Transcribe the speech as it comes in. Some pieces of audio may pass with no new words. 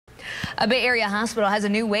A Bay Area hospital has a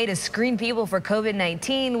new way to screen people for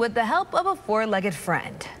COVID-19 with the help of a four-legged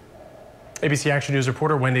friend. ABC Action News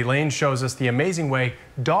reporter Wendy Lane shows us the amazing way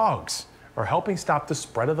dogs are helping stop the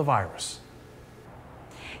spread of the virus.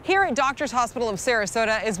 Here at Doctors Hospital of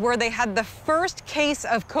Sarasota is where they had the first case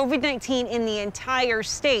of COVID-19 in the entire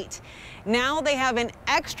state. Now they have an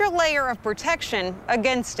extra layer of protection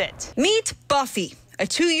against it. Meet Buffy, a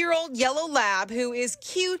 2-year-old yellow lab who is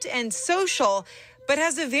cute and social, but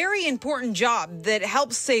has a very important job that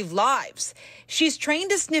helps save lives. She's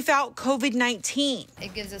trained to sniff out COVID-19.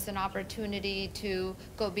 It gives us an opportunity to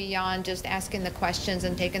go beyond just asking the questions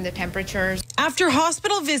and taking the temperatures. After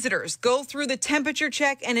hospital visitors go through the temperature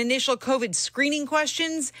check and initial COVID screening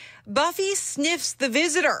questions, Buffy sniffs the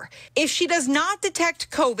visitor. If she does not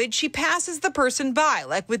detect COVID, she passes the person by,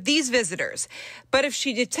 like with these visitors. But if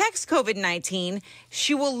she detects COVID-19,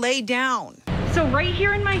 she will lay down. So right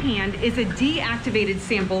here in my hand is a deactivated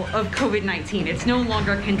sample of COVID-19. It's no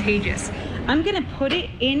longer contagious. I'm gonna put it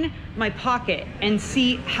in my pocket and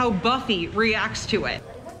see how Buffy reacts to it.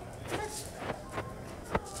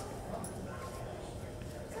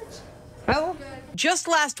 Oh. Just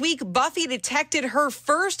last week, Buffy detected her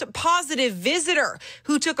first positive visitor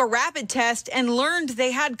who took a rapid test and learned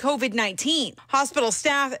they had COVID-19. Hospital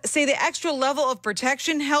staff say the extra level of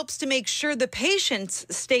protection helps to make sure the patients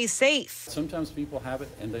stay safe. Sometimes people have it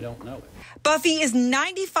and they don't know it. Buffy is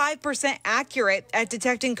 95% accurate at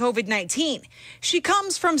detecting COVID-19. She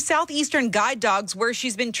comes from Southeastern Guide Dogs, where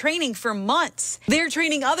she's been training for months. They're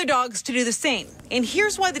training other dogs to do the same. And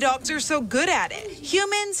here's why the dogs are so good at it.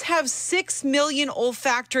 Humans have 6 million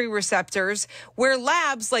olfactory receptors, where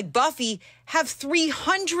labs like Buffy have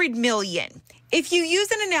 300 million. If you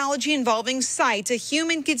use an analogy involving sight, a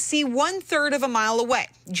human could see 1/3 of a mile away,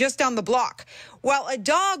 just down the block, while a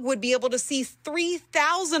dog would be able to see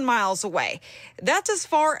 3,000 miles away. That's as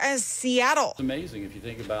far as Seattle. It's amazing if you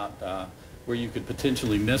think about where you could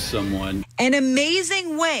potentially miss someone. An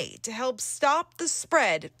amazing way to help stop the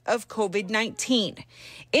spread of COVID-19.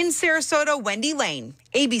 In Sarasota, Wendy Lane,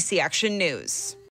 ABC Action News.